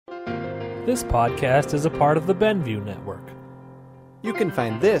This podcast is a part of the Benview Network. You can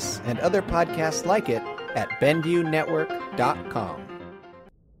find this and other podcasts like it at BenviewNetwork.com.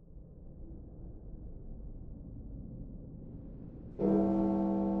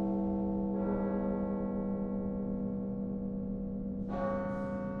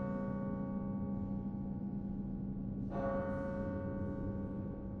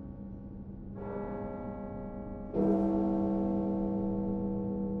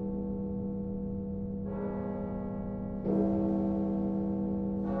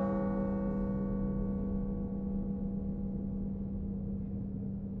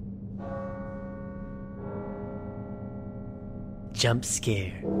 Jump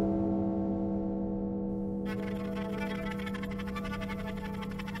scare.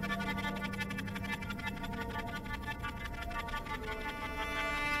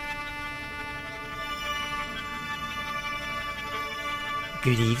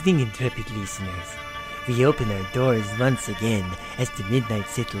 Good evening, intrepid listeners. We open our doors once again as the midnight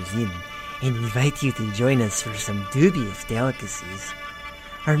settles in and invite you to join us for some dubious delicacies.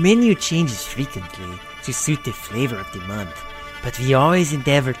 Our menu changes frequently to suit the flavor of the month, but we always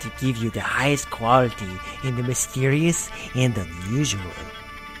endeavor to give you the highest quality in the mysterious and unusual.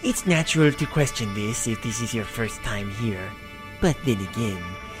 It's natural to question this if this is your first time here, but then again,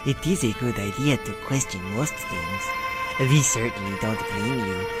 it is a good idea to question most things. We certainly don't blame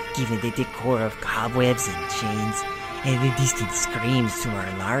you, given the decor of cobwebs and chains, and the distant screams from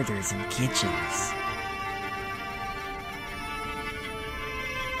our larders and kitchens.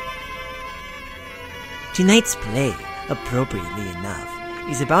 Tonight's play, appropriately enough,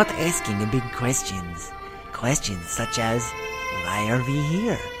 is about asking the big questions. Questions such as, why are we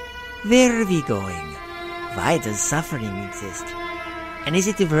here? Where are we going? Why does suffering exist? And is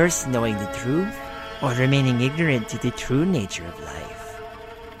it worse knowing the truth, or remaining ignorant to the true nature of life?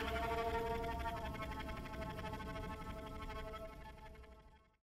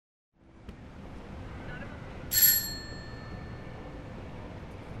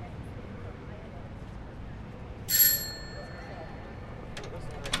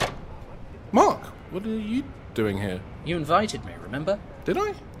 Mark, what are you doing here? You invited me, remember? Did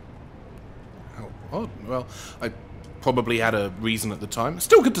I? How odd. Well, I probably had a reason at the time.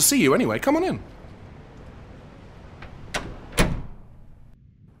 Still good to see you anyway. Come on in.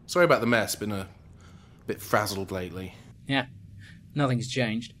 Sorry about the mess. Been a bit frazzled lately. Yeah, nothing's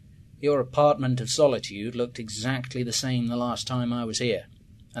changed. Your apartment of solitude looked exactly the same the last time I was here.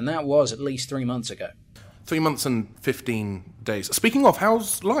 And that was at least 3 months ago. 3 months and 15 days. Speaking of,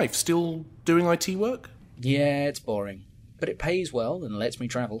 how's life? Still doing IT work? Yeah, it's boring. But it pays well and lets me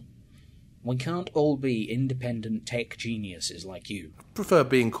travel. We can't all be independent tech geniuses like you. Prefer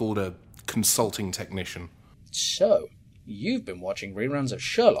being called a consulting technician. So, you've been watching reruns of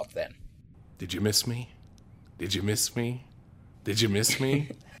Sherlock then? Did you miss me? Did you miss me? Did you miss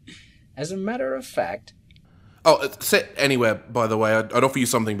me? As a matter of fact... Oh, sit anywhere, by the way. I'd offer you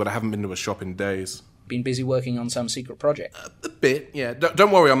something, but I haven't been to a shop in days. Been busy working on some secret project? A bit, yeah.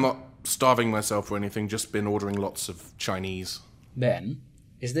 Don't worry, I'm not starving myself or anything, just been ordering lots of Chinese. Ben,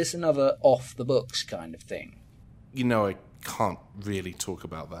 is this another off-the-books kind of thing? You know, I can't really talk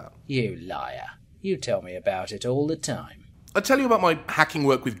about that. You liar. You tell me about it all the time. I tell you about my hacking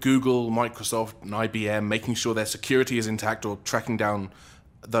work with Google, Microsoft, and IBM, making sure their security is intact or tracking down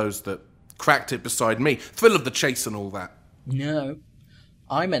those that cracked it beside me. Thrill of the chase and all that. No.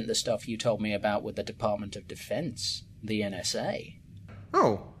 I meant the stuff you told me about with the Department of Defense, the NSA.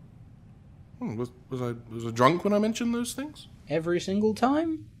 Oh. Was I drunk when I mentioned those things? Every single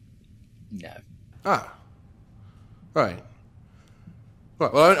time? No. Ah. Right.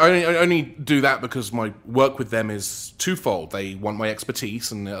 Right, well, I only do that because my work with them is twofold. They want my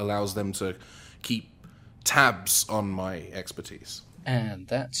expertise, and it allows them to keep tabs on my expertise. And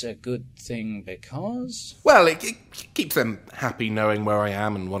that's a good thing because? Well, it keeps them happy knowing where I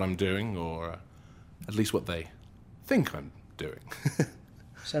am and what I'm doing, or at least what they think I'm doing.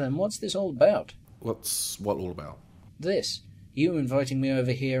 So then what's this all about? What's what all about? This. You inviting me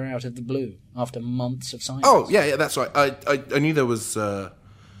over here out of the blue, after months of silence. Oh, yeah, that's right. I knew there was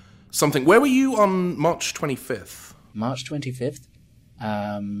something. Where were you on March 25th? March 25th?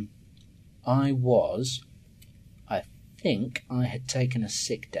 I think I had taken a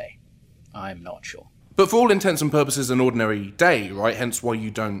sick day. I'm not sure. But for all intents and purposes, an ordinary day, right? Hence why you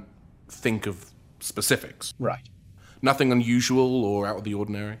don't think of specifics. Right. Nothing unusual or out of the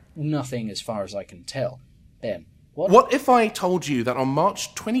ordinary? Nothing as far as I can tell. Ben, What if I told you that on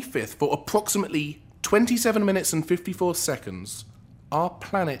March 25th, for approximately 27 minutes and 54 seconds, our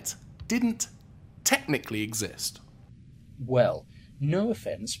planet didn't technically exist? Well, no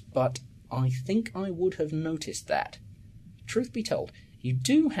offence, but I think I would have noticed that. Truth be told, you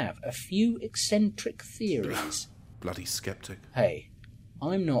do have a few eccentric theories. Bloody skeptic. Hey,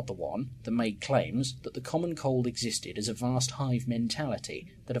 I'm not the one that made claims that the common cold existed as a vast hive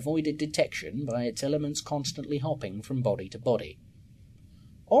mentality that avoided detection by its elements constantly hopping from body to body.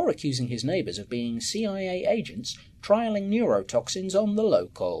 Or accusing his neighbours of being CIA agents trialling neurotoxins on the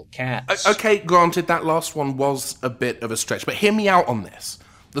local cats. Okay, granted, that last one was a bit of a stretch, but hear me out on this.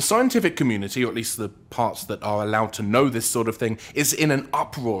 The scientific community, or at least the parts that are allowed to know this sort of thing, is in an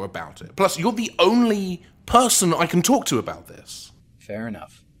uproar about it. Plus, you're the only person I can talk to about this. Fair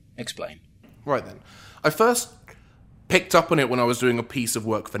enough. Explain. Right then. I first picked up on it when I was doing a piece of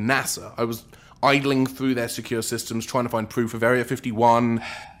work for NASA. I was idling through their secure systems, trying to find proof of Area 51.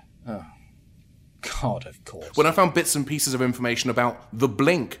 Oh, God, of course. When I found bits and pieces of information about the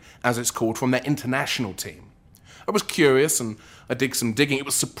Blink, as it's called, from their international team. I was curious and I did some digging. It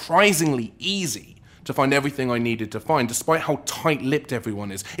was surprisingly easy to find everything I needed to find, despite how tight-lipped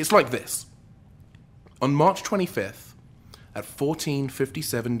everyone is. It's like this. On March 25th, at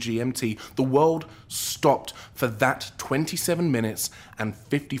 14:57 GMT, the world stopped for that 27 minutes and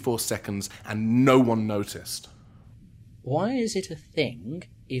 54 seconds, and no one noticed. Why is it a thing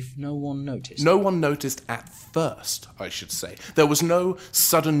if no one noticed? No one noticed at first, I should say. There was no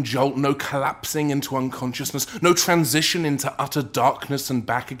sudden jolt, no collapsing into unconsciousness, no transition into utter darkness and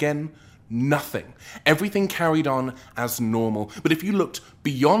back again. Nothing. Everything carried on as normal. But if you looked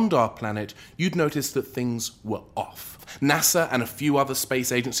beyond our planet, you'd notice that things were off. NASA and a few other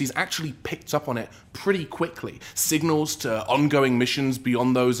space agencies actually picked up on it pretty quickly. Signals to ongoing missions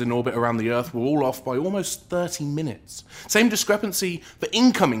beyond those in orbit around the Earth were all off by almost 30 minutes. Same discrepancy for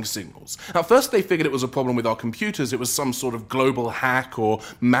incoming signals. At first they figured it was a problem with our computers. It was some sort of global hack or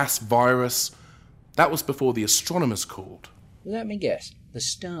mass virus. That was before the astronomers called. Let me guess. The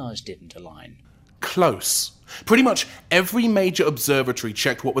stars didn't align. Close. Pretty much every major observatory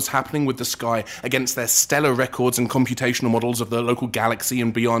checked what was happening with the sky against their stellar records and computational models of the local galaxy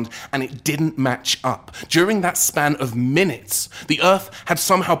and beyond, and it didn't match up. During that span of minutes, the Earth had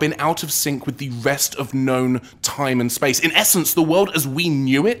somehow been out of sync with the rest of known time and space. In essence, the world as we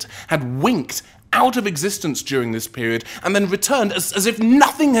knew it had winked out of existence during this period and then returned as if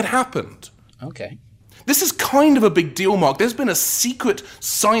nothing had happened. Okay. This is kind of a big deal, Mark. There's been a secret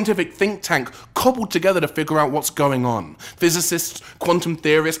scientific think tank cobbled together to figure out what's going on. Physicists, quantum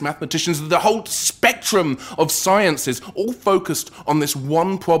theorists, mathematicians, the whole spectrum of sciences, all focused on this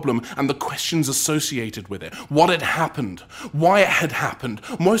one problem and the questions associated with it. What had happened? Why it had happened?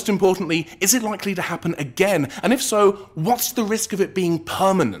 Most importantly, is it likely to happen again? And if so, what's the risk of it being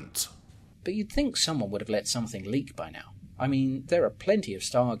permanent? But you'd think someone would have let something leak by now. I mean, there are plenty of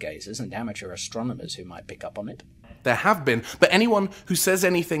stargazers and amateur astronomers who might pick up on it. There have been, but anyone who says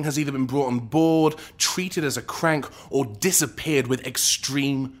anything has either been brought on board, treated as a crank, or disappeared with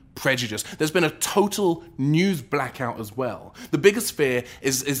extreme prejudice. There's been a total news blackout as well. The biggest fear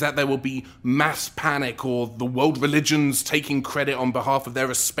is that there will be mass panic or the world religions taking credit on behalf of their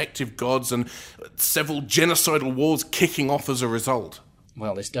respective gods and several genocidal wars kicking off as a result.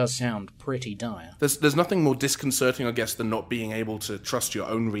 Well, this does sound pretty dire. There's nothing more disconcerting, I guess, than not being able to trust your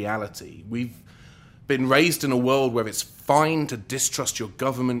own reality. We've been raised in a world where it's fine to distrust your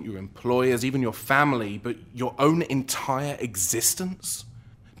government, your employers, even your family, but your own entire existence?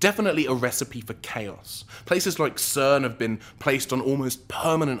 Definitely a recipe for chaos. Places like CERN have been placed on almost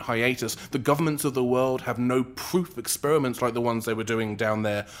permanent hiatus. The governments of the world have no proof experiments like the ones they were doing down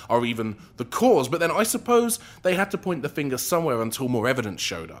there are even the cause. But then I suppose they had to point the finger somewhere until more evidence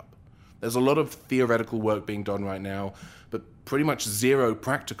showed up. There's a lot of theoretical work being done right now, but pretty much zero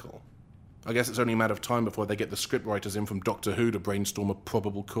practical. I guess it's only a matter of time before they get the scriptwriters in from Doctor Who to brainstorm a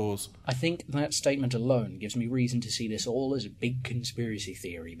probable cause. I think that statement alone gives me reason to see this all as a big conspiracy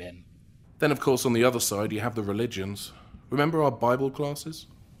theory, Ben. Then, of course, on the other side, you have the religions. Remember our Bible classes?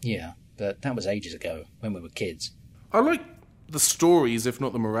 Yeah, but that was ages ago, when we were kids. I like the stories, if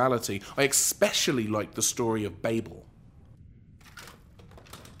not the morality. I especially like the story of Babel.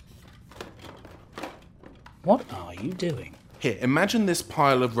 What are you doing? Here, imagine this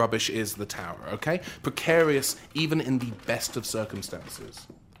pile of rubbish is the tower, okay? Precarious even in the best of circumstances.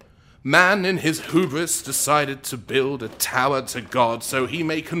 Man, in his hubris, decided to build a tower to God so he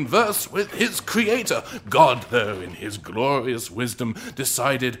may converse with his creator. God, though, in his glorious wisdom,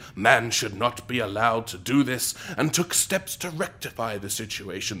 decided man should not be allowed to do this and took steps to rectify the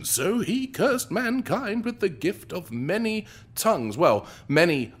situation. So he cursed mankind with the gift of many tongues. Well,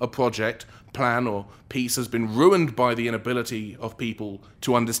 many a project, plan, or piece has been ruined by the inability of people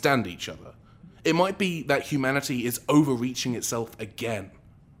to understand each other. It might be that humanity is overreaching itself again.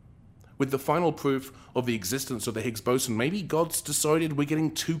 With the final proof of the existence of the Higgs boson, maybe God's decided we're getting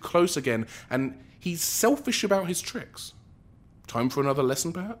too close again, and he's selfish about his tricks. Time for another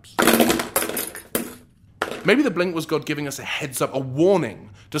lesson, perhaps? Maybe the blink was God giving us a heads up, a warning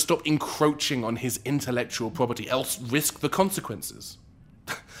to stop encroaching on his intellectual property, else risk the consequences.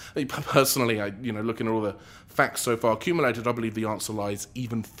 Personally, looking at all the facts so far accumulated, I believe the answer lies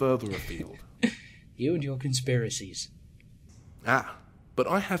even further afield. You and your conspiracies. But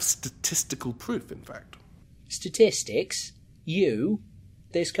I have statistical proof, in fact. Statistics? You?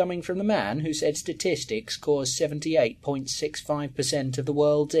 This coming from the man who said statistics cause 78.65% of the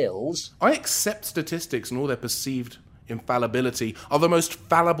world's ills? I accept statistics and all their perceived infallibility are the most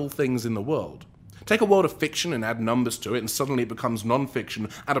fallible things in the world. Take a world of fiction and add numbers to it, and suddenly it becomes non-fiction.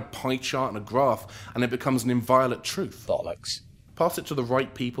 Add a pie chart and a graph, and it becomes an inviolate truth. Bollocks. Pass it to the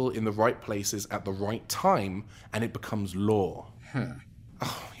right people in the right places at the right time, and it becomes law.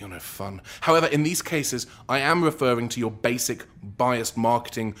 Oh, you're no fun. However, in these cases, I am referring to your basic biased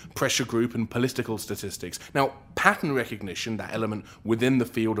marketing, pressure group, and political statistics. Now, pattern recognition, that element within the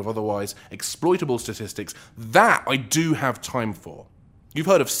field of otherwise exploitable statistics, that I do have time for. You've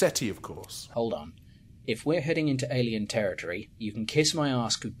heard of SETI, of course. Hold on. If we're heading into alien territory, you can kiss my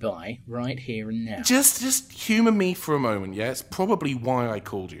ass goodbye right here and now. Just humour me for a moment, yeah? It's probably why I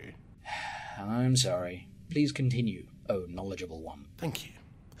called you. I'm sorry. Please continue, oh knowledgeable one. Thank you.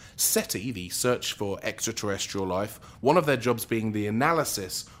 SETI, the Search for Extraterrestrial Life, one of their jobs being the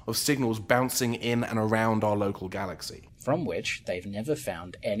analysis of signals bouncing in and around our local galaxy. From which they've never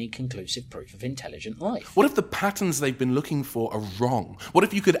found any conclusive proof of intelligent life. What if the patterns they've been looking for are wrong? What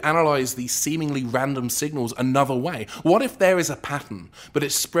if you could analyse these seemingly random signals another way? What if there is a pattern, but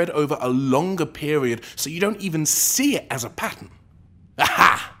it's spread over a longer period so you don't even see it as a pattern?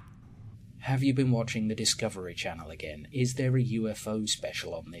 Aha! Have you been watching the Discovery Channel again? Is there a UFO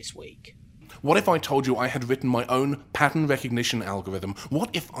special on this week? What if I told you I had written my own pattern recognition algorithm? What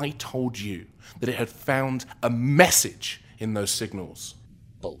if I told you that it had found a message in those signals?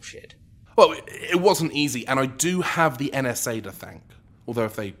 Bullshit. Well, it wasn't easy, and I do have the NSA to thank. Although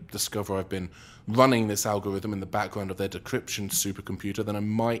if they discover I've been running this algorithm in the background of their decryption supercomputer, then I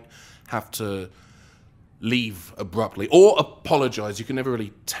might have to leave abruptly, or apologise. You can never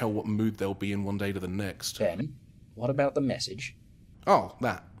really tell what mood they'll be in one day to the next. Ben, what about the message? Oh,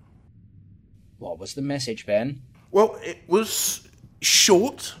 that. What was the message, Ben? Well, it was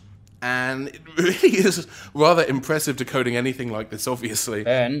short, and it really is rather impressive decoding anything like this, obviously.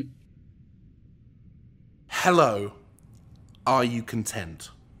 Ben? Hello, are you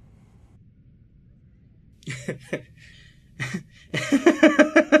content?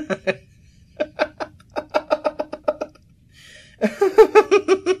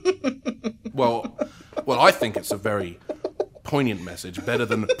 Well, I think it's a very poignant message, better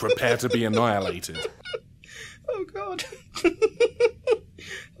than prepare to be annihilated. Oh, God.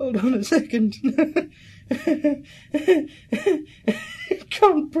 Hold on a second.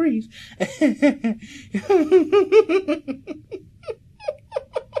 Can't breathe.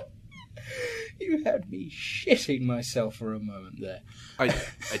 You had me shitting myself for a moment there. I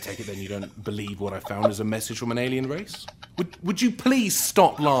take it then you don't believe what I found is a message from an alien race? Would you please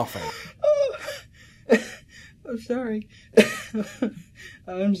stop laughing? Oh, I'm sorry.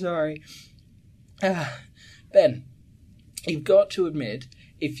 I'm sorry. Ben, you've got to admit,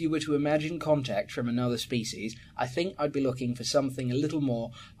 if you were to imagine contact from another species, I think I'd be looking for something a little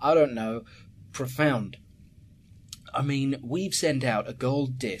more, I don't know, profound. I mean, we've sent out a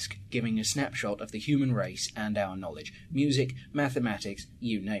gold disc giving a snapshot of the human race and our knowledge. Music, mathematics,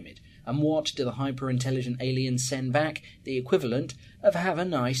 you name it. And what do the hyper-intelligent aliens send back? The equivalent of "have a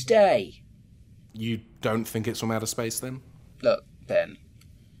nice day." You don't think it's from outer space, then? Look, Ben,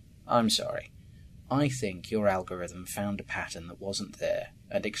 I'm sorry. I think your algorithm found a pattern that wasn't there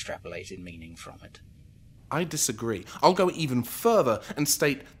and extrapolated meaning from it. I disagree. I'll go even further and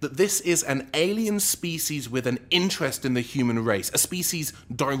state that this is an alien species with an interest in the human race, a species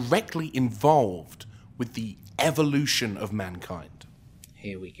directly involved with the evolution of mankind.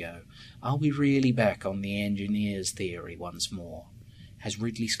 Here we go. Are we really back on the engineer's theory once more? Has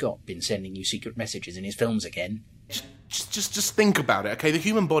Ridley Scott been sending you secret messages in his films again? Just think about it, okay? The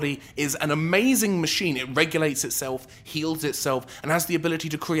human body is an amazing machine. It regulates itself, heals itself, and has the ability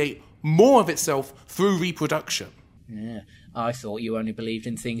to create more of itself through reproduction. Yeah, I thought you only believed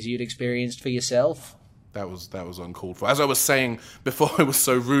in things you'd experienced for yourself. That was uncalled for. As I was saying before I was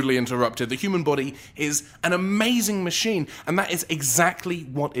so rudely interrupted, the human body is an amazing machine, and that is exactly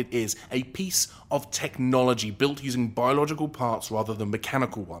what it is, a piece of technology built using biological parts rather than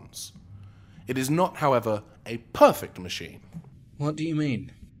mechanical ones. It is not, however, a perfect machine. What do you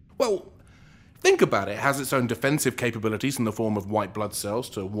mean? Well, think about it. It has its own defensive capabilities in the form of white blood cells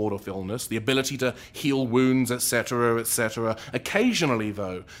to ward off illness, the ability to heal wounds, etc., etc. Occasionally,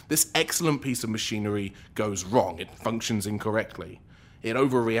 though, this excellent piece of machinery goes wrong. It functions incorrectly. It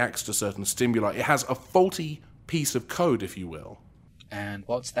overreacts to certain stimuli. It has a faulty piece of code, if you will. And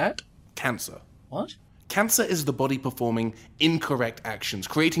what's that? Cancer. What? Cancer is the body performing incorrect actions,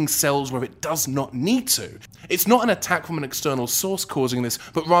 creating cells where it does not need to. It's not an attack from an external source causing this,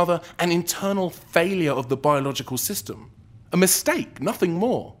 but rather an internal failure of the biological system. A mistake, nothing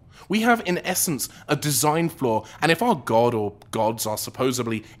more. We have, in essence, a design flaw, and if our god or gods are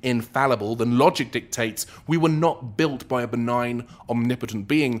supposedly infallible, then logic dictates we were not built by a benign, omnipotent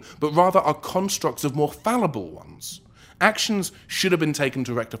being, but rather are constructs of more fallible ones. Actions should have been taken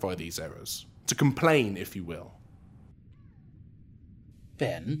to rectify these errors. To complain, if you will.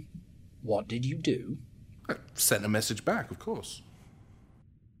 Ben, what did you do? I sent a message back, of course.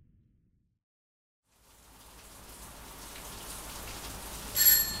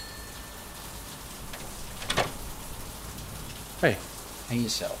 Hey. Hey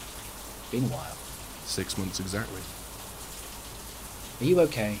yourself. Been a while. 6 months exactly. Are you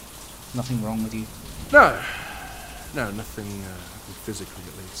okay? Nothing wrong with you? No, nothing physically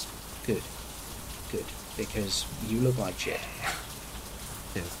at least. Good. Good, because you look like shit.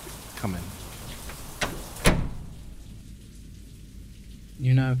 Yes, come in.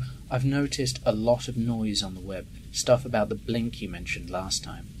 You know, I've noticed a lot of noise on the web. Stuff about the blink you mentioned last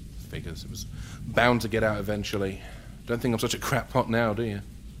time. Figures. It was bound to get out eventually. Don't think I'm such a crackpot now, do you?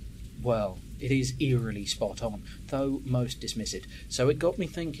 Well, it is eerily spot on, though most dismiss it. So it got me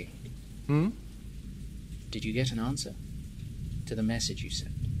thinking. Did you get an answer to the message you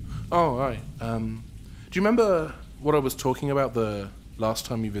sent? Oh, right. Do you remember what I was talking about the last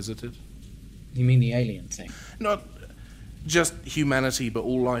time you visited? You mean the alien thing? Not just humanity, but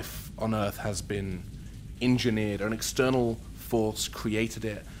all life on Earth has been engineered. An external force created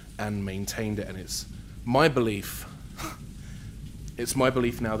it and maintained it, and it's my belief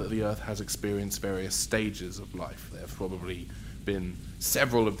now that the Earth has experienced various stages of life. There have probably been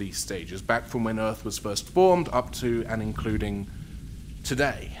several of these stages, back from when Earth was first formed up to and including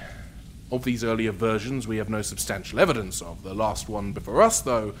today. Of these earlier versions, we have no substantial evidence of. The last one before us,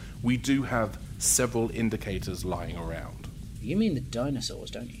 though, we do have several indicators lying around. You mean the dinosaurs,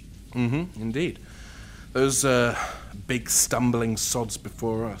 don't you? Indeed. Those big stumbling sods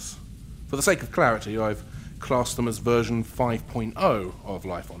before us. For the sake of clarity, I've classed them as version 5.0 of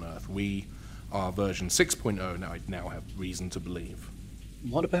life on Earth. We are version 6.0, now I now have reason to believe.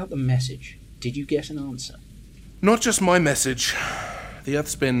 What about the message? Did you get an answer? Not just my message. The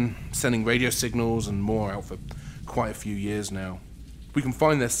Earth's been sending radio signals and more out for quite a few years now. If we can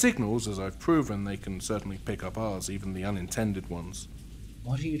find their signals, as I've proven, they can certainly pick up ours, even the unintended ones.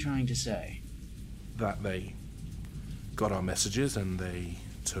 What are you trying to say? That they got our messages and they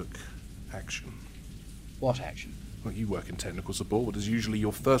took action. What action? Well, you work in technical support. What is usually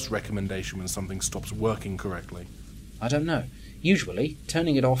your first recommendation when something stops working correctly? I don't know. Usually,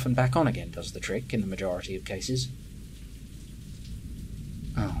 turning it off and back on again does the trick in the majority of cases.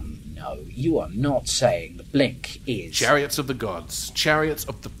 Oh, no. You are not saying the blink is... Chariots of the gods. Chariots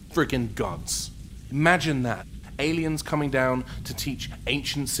of the friggin' gods. Imagine that. Aliens coming down to teach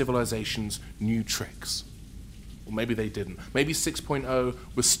ancient civilizations new tricks. Or maybe they didn't. Maybe 6.0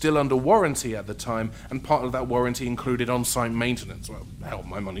 was still under warranty at the time, and part of that warranty included on-site maintenance. Well, hell,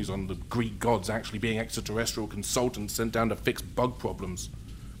 my money's on the Greek gods actually being extraterrestrial consultants sent down to fix bug problems.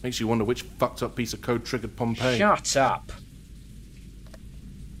 Makes you wonder which fucked up piece of code triggered Pompeii. Shut up!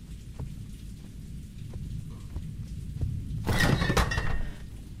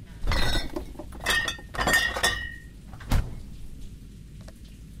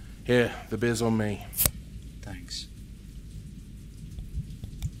 Here, the beer's on me. Thanks.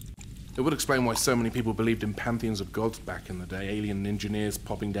 It would explain why so many people believed in pantheons of gods back in the day, alien engineers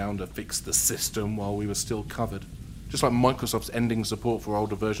popping down to fix the system while we were still covered. Just like Microsoft's ending support for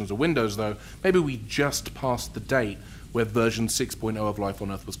older versions of Windows, though, maybe we just passed the date where version 6.0 of Life on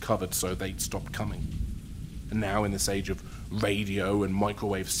Earth was covered, so they'd stopped coming. And now, in this age of radio and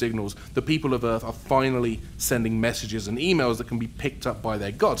microwave signals, the people of Earth are finally sending messages and emails that can be picked up by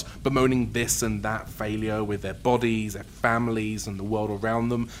their gods, bemoaning this and that failure with their bodies, their families, and the world around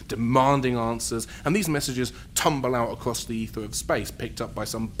them, demanding answers, and these messages tumble out across the ether of space, picked up by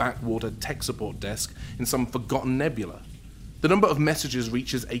some backwater tech support desk in some forgotten nebula. The number of messages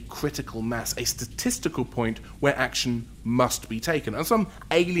reaches a critical mass, a statistical point where action must be taken. And some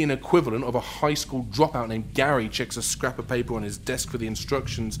alien equivalent of a high school dropout named Gary checks a scrap of paper on his desk for the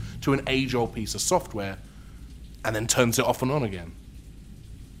instructions to an age-old piece of software and then turns it off and on again.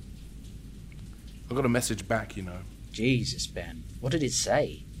 I got a message back, you know. Jesus, Ben. What did it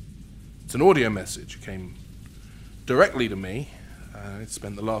say? It's an audio message. It came directly to me. I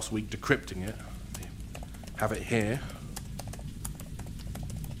spent the last week decrypting it. I have it here.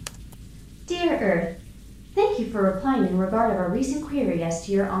 Dear Earth, thank you for replying in regard of our recent query as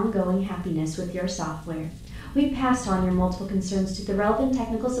to your ongoing happiness with your software. We passed on your multiple concerns to the relevant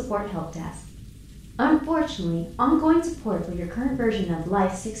technical support help desk. Unfortunately, ongoing support for your current version of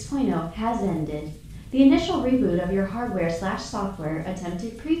Life 6.0 has ended. The initial reboot of your hardware/software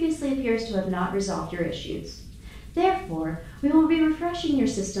attempted previously appears to have not resolved your issues. Therefore, we will be refreshing your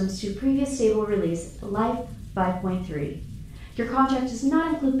systems to previous stable release Life 5.3. Your contract does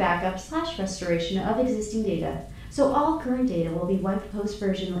not include backup/restoration of existing data, so all current data will be wiped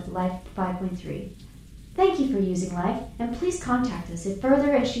post-version with Life 5.3. Thank you for using Life, and please contact us if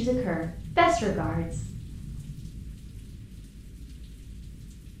further issues occur. Best regards.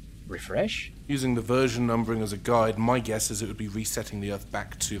 Refresh? Using the version numbering as a guide, my guess is it would be resetting the Earth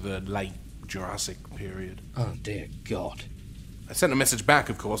back to the late Jurassic period. Oh, dear God. I sent a message back,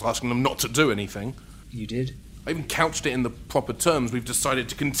 of course, asking them not to do anything. You did? I even couched it in the proper terms. We've decided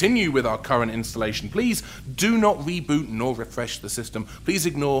to continue with our current installation. Please do not reboot nor refresh the system. Please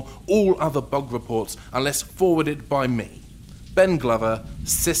ignore all other bug reports unless forwarded by me. Ben Glover,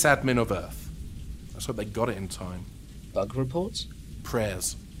 sysadmin of Earth. Let's hope they got it in time. Bug reports?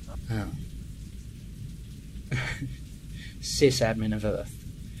 Prayers. Oh. Sysadmin of Earth.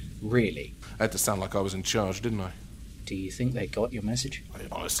 Really? I had to sound like I was in charge, didn't I? Do you think they got your message? I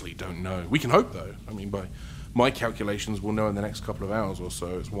honestly don't know. We can hope, though. I mean, by my calculations, we'll know in the next couple of hours or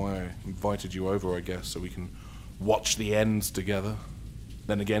so. It's why I invited you over, I guess, so we can watch the ends together.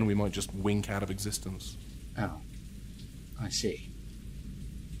 Then again, we might just wink out of existence. Oh. I see.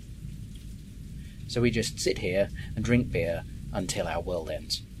 So we just sit here and drink beer until our world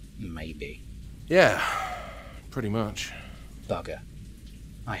ends. Maybe. Yeah, pretty much. Bugger.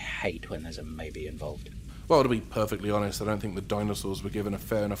 I hate when there's a maybe involved. Well, to be perfectly honest, I don't think the dinosaurs were given a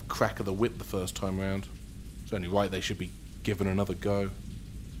fair enough crack of the whip the first time round. It's only right they should be given another go.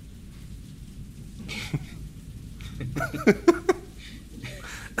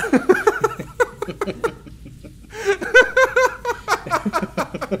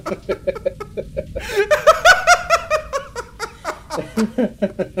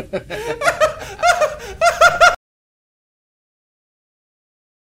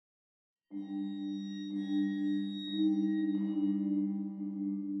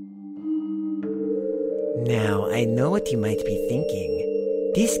 Now, I know what you might be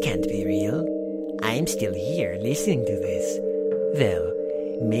thinking. This can't be real. I'm still here listening to this. Well,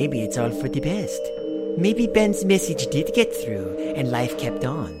 maybe it's all for the best. Maybe Ben's message did get through and life kept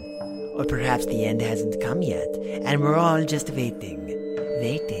on. Or perhaps the end hasn't come yet and we're all just waiting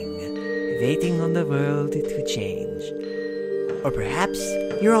on the world to change. Or perhaps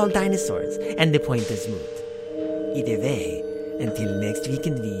you're all dinosaurs and the point is moot. Either way, until next we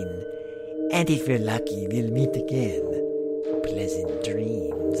convene. And if we're lucky, we'll meet again. Pleasant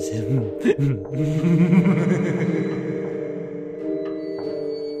dreams.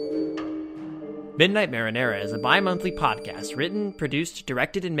 Midnight Marinera is a bi-monthly podcast written, produced,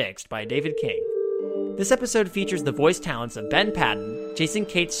 directed, and mixed by David King. This episode features the voice talents of Ben Patton, Jason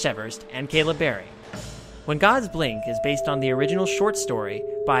Cates-Cheverst, and Caleb Berry. When Gods Blink is based on the original short story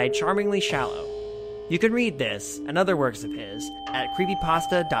by Charmingly Shallow. You can read this and other works of his at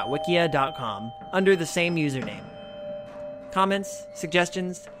creepypasta.wikia.com under the same username. Comments,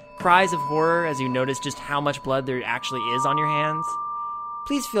 suggestions, cries of horror as you notice just how much blood there actually is on your hands?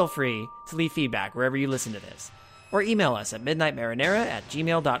 Please feel free to leave feedback wherever you listen to this, or email us at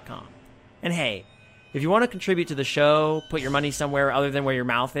midnightmarinera@gmail.com. And hey, if you want to contribute to the show, put your money somewhere other than where your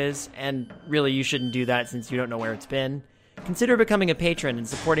mouth is, and really you shouldn't do that since you don't know where it's been, consider becoming a patron and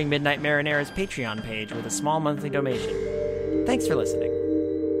supporting Midnight Marinera's Patreon page with a small monthly donation. Thanks for listening.